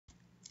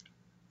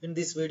In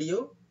this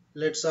video,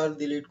 let's solve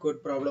the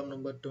Leetcode problem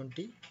number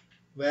 20,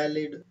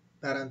 valid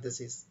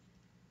parenthesis.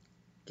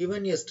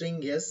 Given a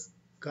string S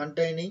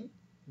containing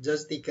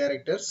just the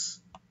characters,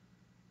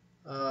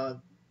 uh,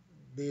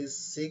 these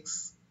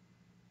 6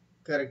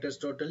 characters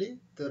totally,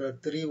 there are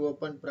 3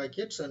 open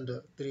brackets and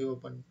 3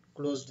 open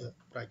closed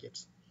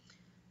brackets.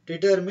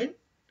 Determine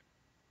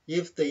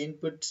if the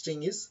input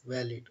string is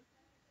valid.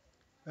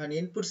 An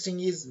input string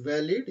is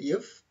valid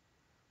if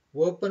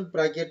open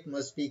bracket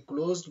must be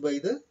closed by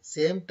the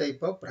same type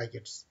of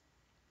brackets.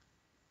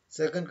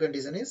 Second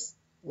condition is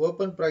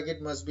open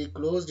bracket must be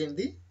closed in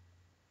the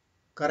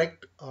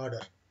correct order.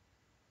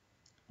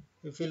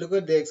 If you look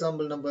at the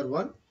example number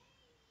 1,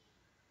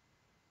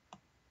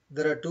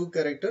 there are two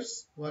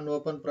characters, one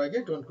open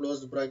bracket, one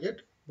closed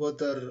bracket.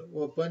 Both are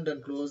opened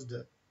and closed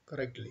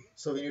correctly.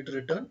 So we need to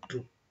return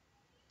true.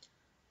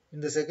 In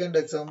the second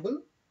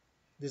example,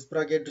 this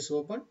bracket is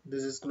open,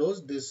 this is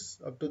closed, this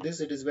up to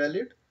this it is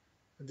valid.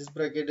 This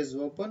bracket is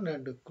open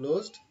and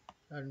closed,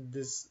 and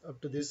this up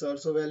to this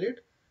also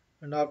valid,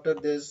 and after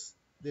this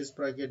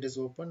bracket is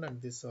open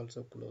and this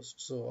also closed.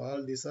 So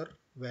all these are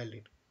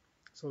valid.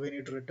 So we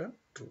need to return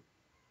true.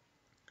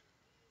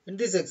 In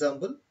this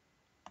example,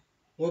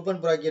 open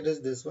bracket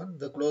is this one,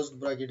 the closed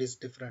bracket is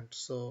different,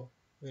 so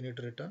we need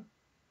to return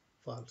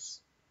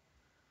false.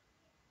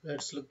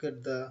 Let's look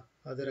at the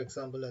other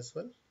example as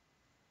well.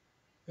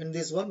 In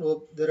this one,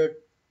 there are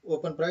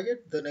open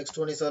bracket, the next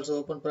one is also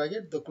open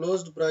bracket, the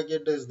closed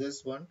bracket is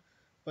this one,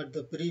 but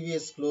the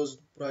previous closed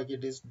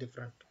bracket is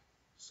different.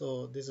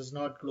 So this is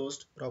not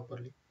closed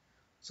properly,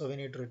 so we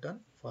need to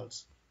return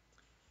false.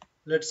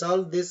 Let's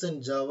solve this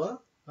in Java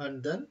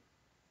and then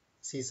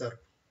C#.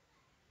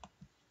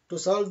 To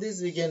solve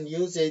this, we can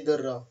use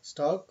either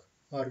stock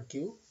or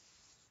queue.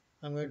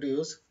 I'm going to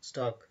use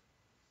stock.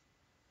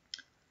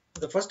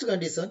 The first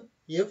condition,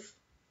 if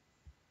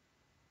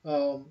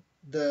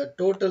the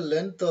total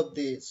length of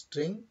the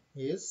string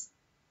is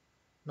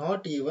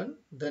not even,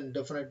 then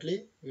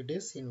definitely it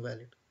is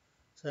invalid.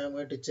 So I'm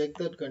going to check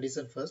that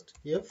condition first.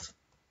 If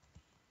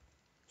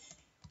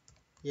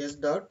s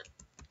dot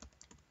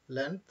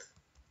length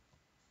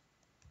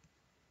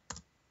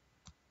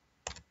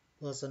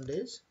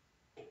percentage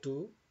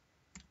 2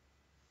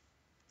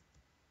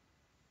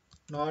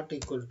 not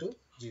equal to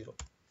 0,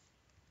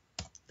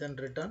 then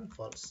return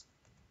false.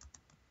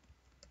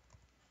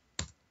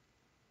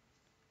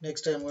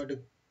 Next I'm going to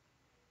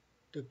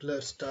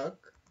declare stock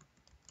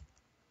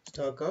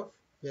of,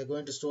 we are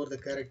going to store the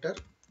character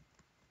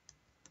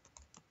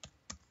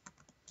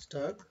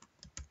stock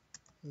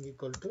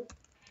equal to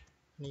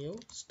new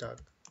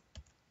stock.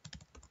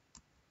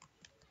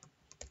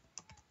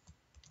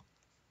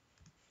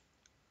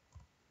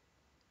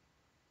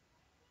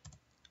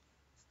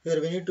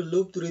 Here we need to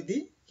loop through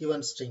the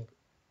given string.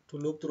 To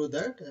loop through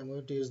that, I'm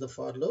going to use the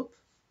for loop,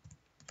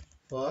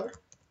 for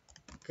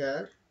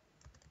char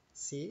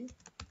c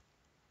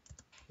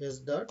s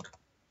dot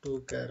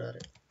to char array.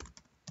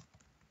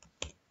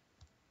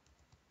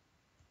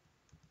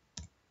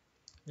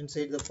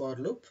 Inside the for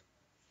loop,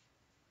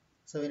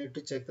 so we need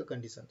to check the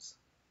conditions.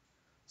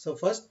 So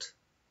first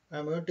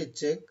I'm going to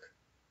check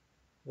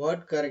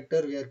what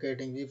character we are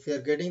getting. If we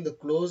are getting the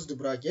closed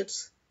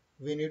brackets,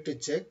 we need to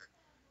check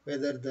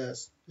whether the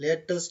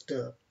latest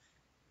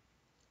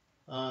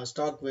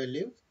stock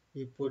value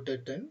we put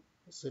it in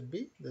should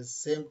be the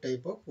same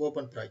type of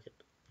open bracket.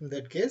 In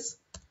that case,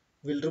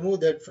 we'll remove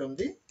that from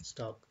the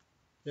stock.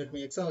 Let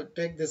me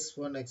take this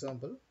one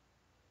example.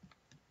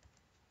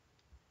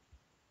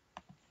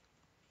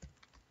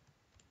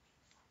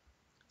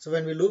 So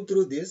when we loop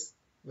through this,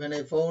 when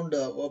I found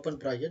open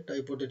bracket,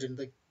 I put it in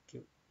the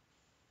queue,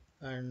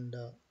 and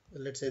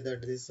let's say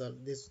that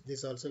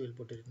this also will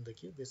put it in the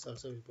queue, this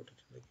also will put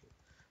it in the queue.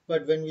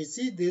 But when we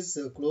see this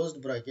closed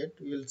bracket,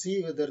 we will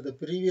see whether the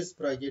previous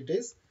bracket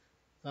is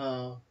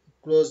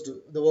closed,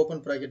 the open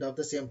bracket of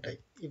the same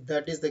type. If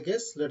that is the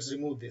case, let's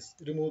remove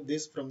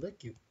this from the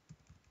queue.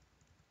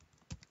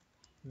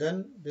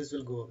 Then this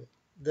will go away.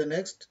 The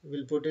next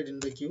we'll put it in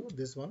the queue,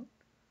 this one.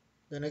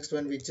 The next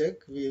one we check,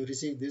 we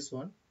receive this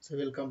one. So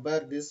we'll compare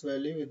this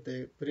value with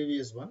the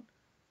previous one,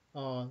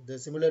 the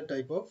similar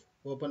type of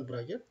open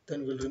bracket.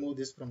 Then we'll remove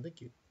this from the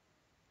queue.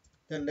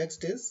 Then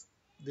next is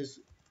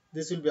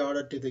this will be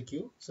ordered to the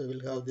queue. So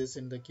we'll have this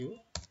in the queue.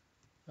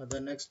 The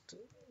next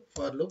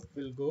for loop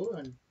will go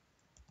and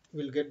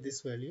we'll get this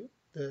value.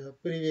 The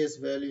previous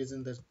value is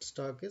in the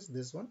stock is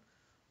this one.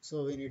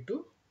 So we need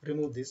to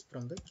remove this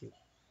from the queue.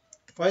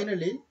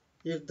 Finally,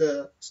 if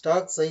the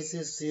stock size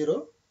is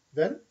 0,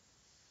 then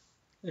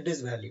it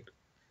is valid.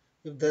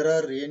 If there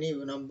are any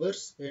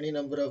numbers, any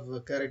number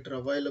of character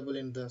available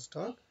in the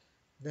stock,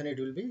 then it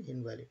will be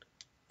invalid.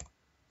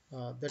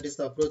 That is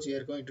the approach we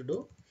are going to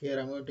do. Here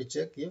I am going to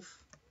check if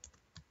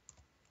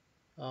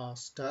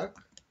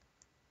stock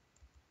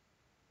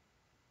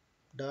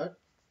dot,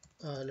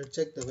 let's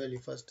check the value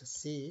first,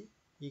 c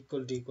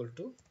equal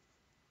to,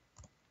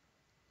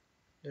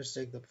 let's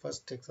take the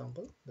first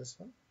example, this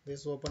one,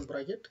 this open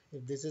bracket.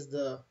 If this is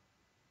the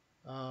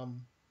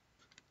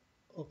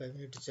okay,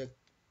 we need to check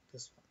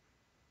this one.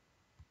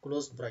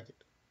 closed bracket.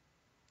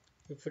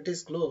 If it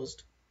is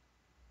closed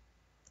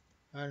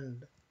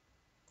and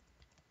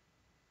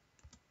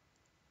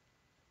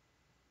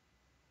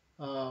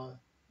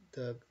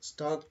the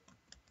stock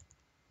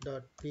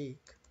dot peak,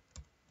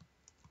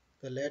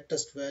 the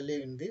latest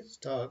value in the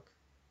stock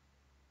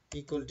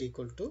equal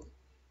to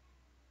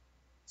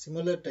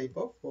similar type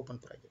of open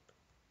bracket.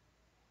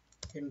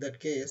 In that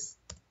case,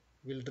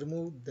 we'll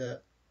remove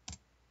the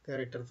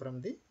character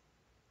from the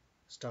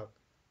stock.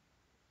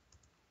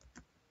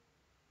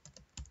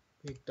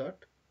 Peak dot,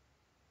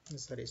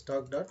 sorry,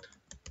 stock dot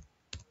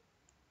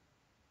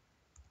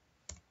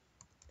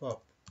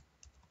pop.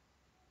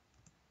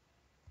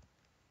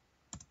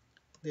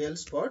 The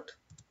else part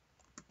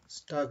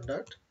stock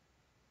dot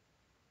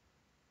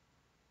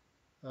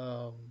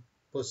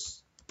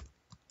push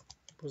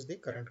the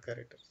current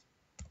characters.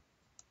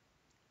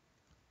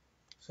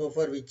 So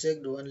far we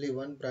checked only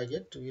one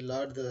bracket. We'll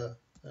add the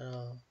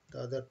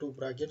other two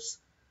brackets.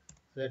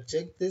 Let's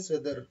check this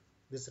whether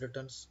this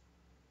returns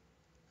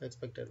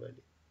expected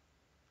value.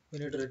 We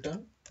need to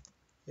return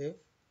if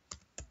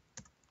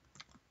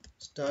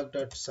stock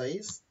dot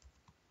size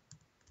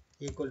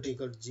equal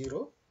to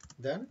 0,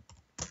 then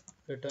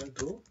return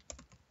true,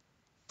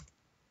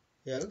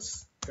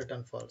 else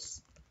return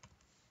false.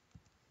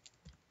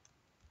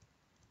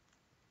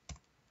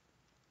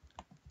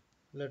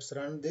 Let's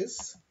run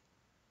this.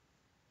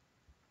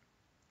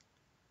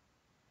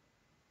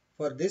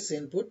 For this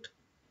input,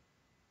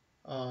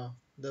 the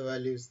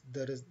values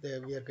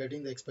we are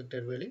getting the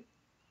expected value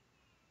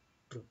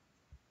true.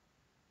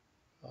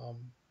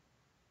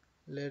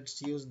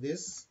 Let's use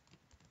this.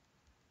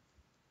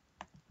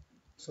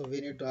 So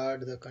we need to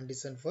add the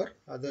condition for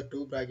other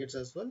two brackets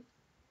as well.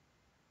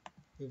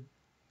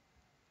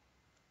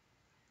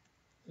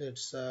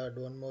 Let's add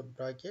one more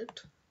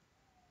bracket,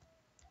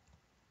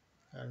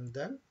 and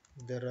then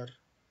there are,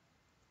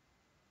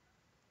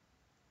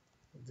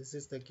 this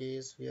is the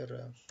case we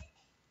are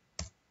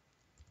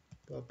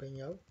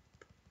popping out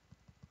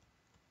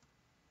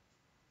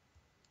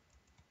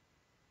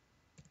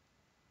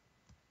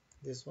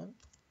this one,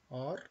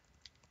 or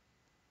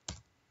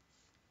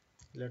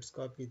let's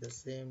copy the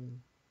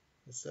same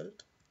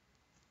result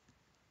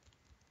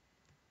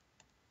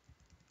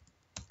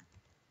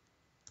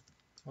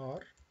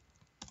or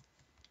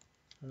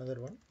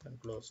another one and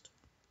closed.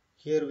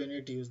 Here we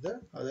need to use the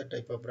other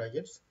type of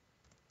brackets,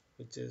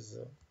 which is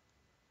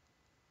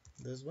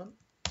this one,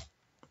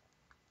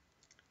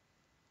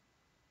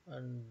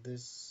 and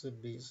this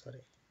should be,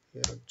 sorry,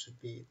 here it should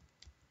be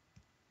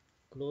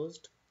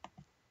closed,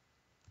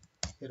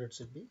 here it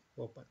should be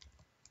open.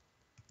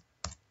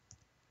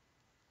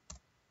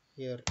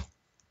 Here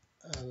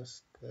a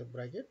square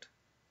bracket,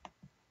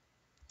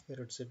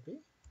 here it should be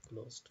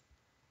closed.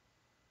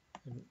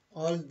 In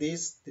all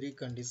these three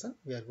conditions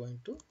we are going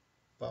to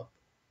pop.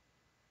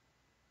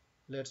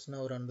 Let's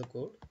now run the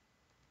code.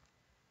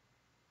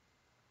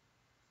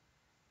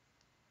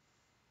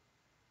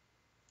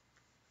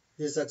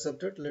 This is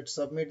accepted. Let's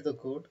submit the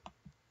code.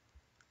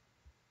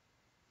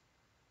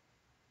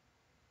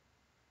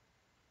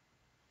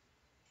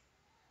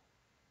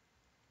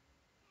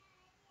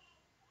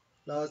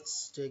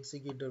 Last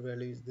executor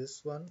value is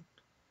this one.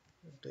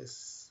 It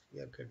is, we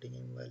are getting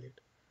invalid.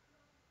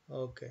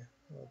 Okay,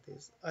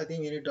 this, I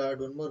think we need to add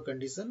one more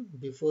condition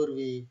before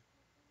we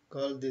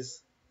call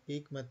this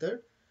peak method.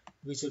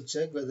 We should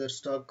check whether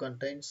stock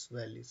contains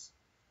values.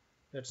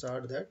 Let's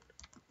add that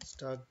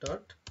stock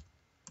dot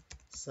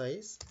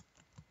size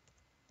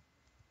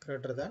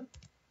greater than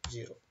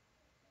 0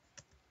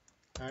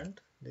 and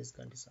this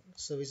condition.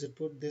 So we should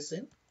put this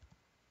in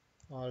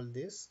all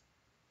this.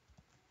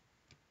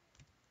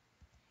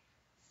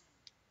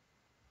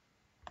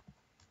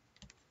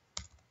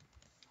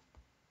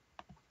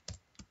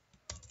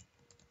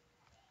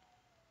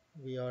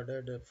 We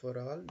ordered for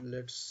all.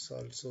 Let's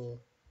also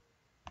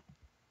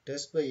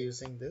test by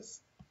using this.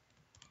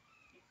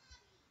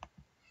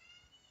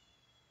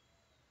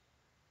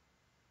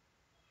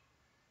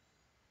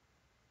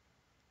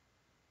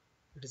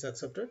 It is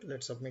accepted.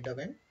 Let's submit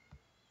again.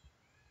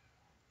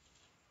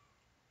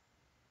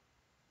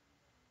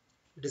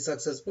 It is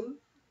successful.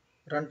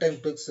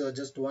 Runtime took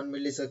just 1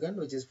 millisecond,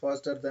 which is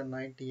faster than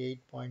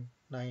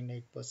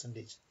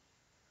 98.98%.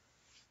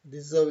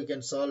 This is how we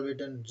can solve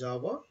it in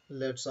Java.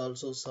 Let's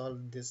also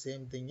solve the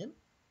same thing in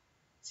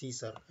C#.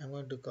 I'm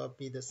going to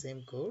copy the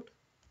same code,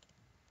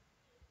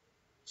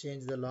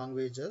 change the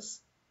language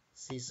as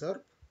C#.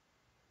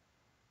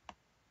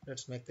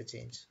 Let's make the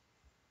change.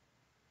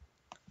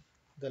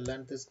 The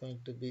length is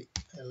going to be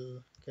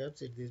L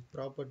caps. It is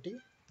property.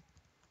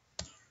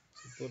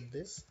 So put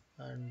this,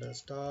 and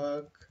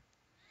stock,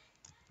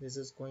 this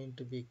is going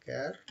to be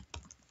char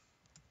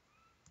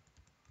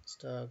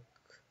stock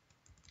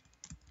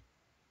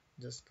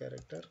just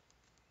character,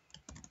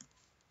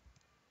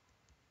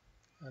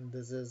 and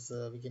this is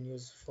we can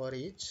use for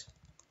each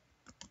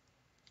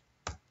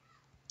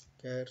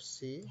char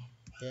c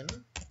n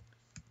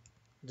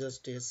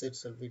just s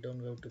itself. We don't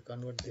have to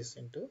convert this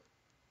into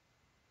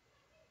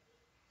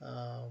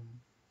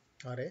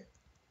array.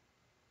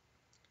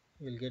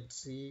 we'll get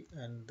C,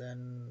 and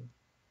then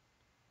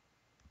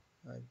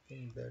I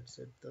think that's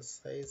it. The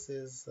size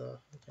is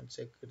you can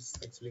check, it's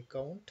actually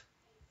count.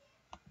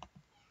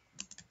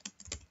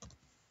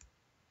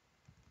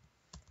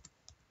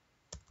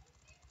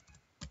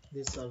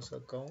 This also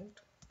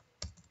count,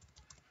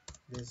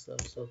 this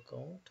also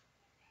count,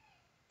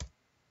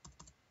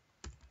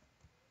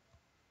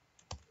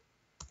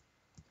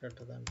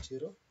 greater than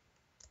 0,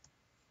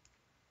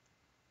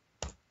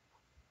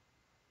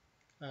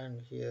 and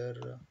here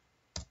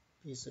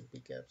P should be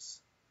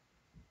caps.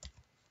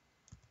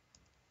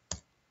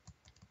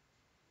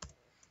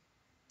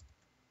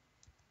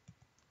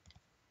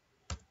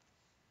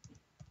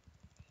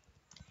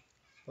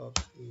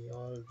 Copy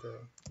all the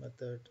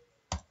method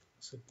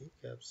should be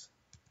caps.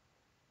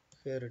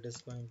 Here it is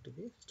going to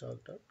be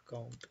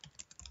stock.count.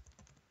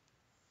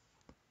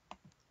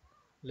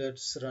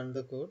 Let's run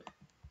the code.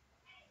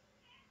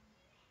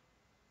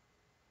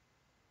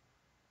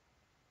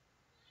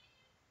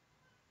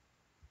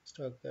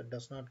 Stock that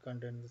does not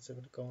contain the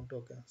separate count.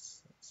 Okay,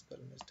 spell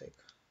mistake.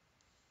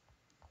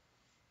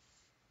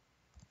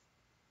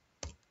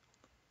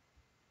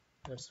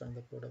 Let's run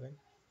the code again.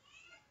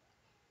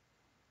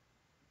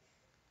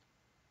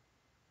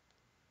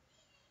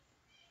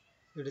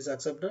 It is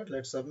accepted.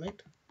 Let's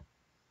submit.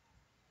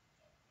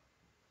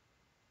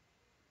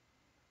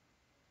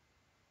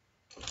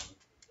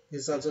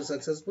 This is also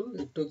successful.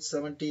 It took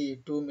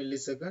 72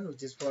 milliseconds,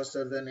 which is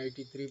faster than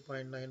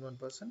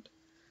 83.91%.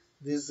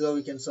 This is how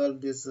we can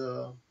solve this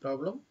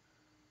problem.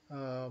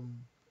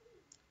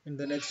 In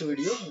the next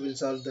video, we will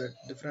solve the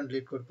different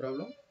Leetcode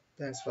problem.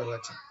 Thanks for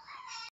watching.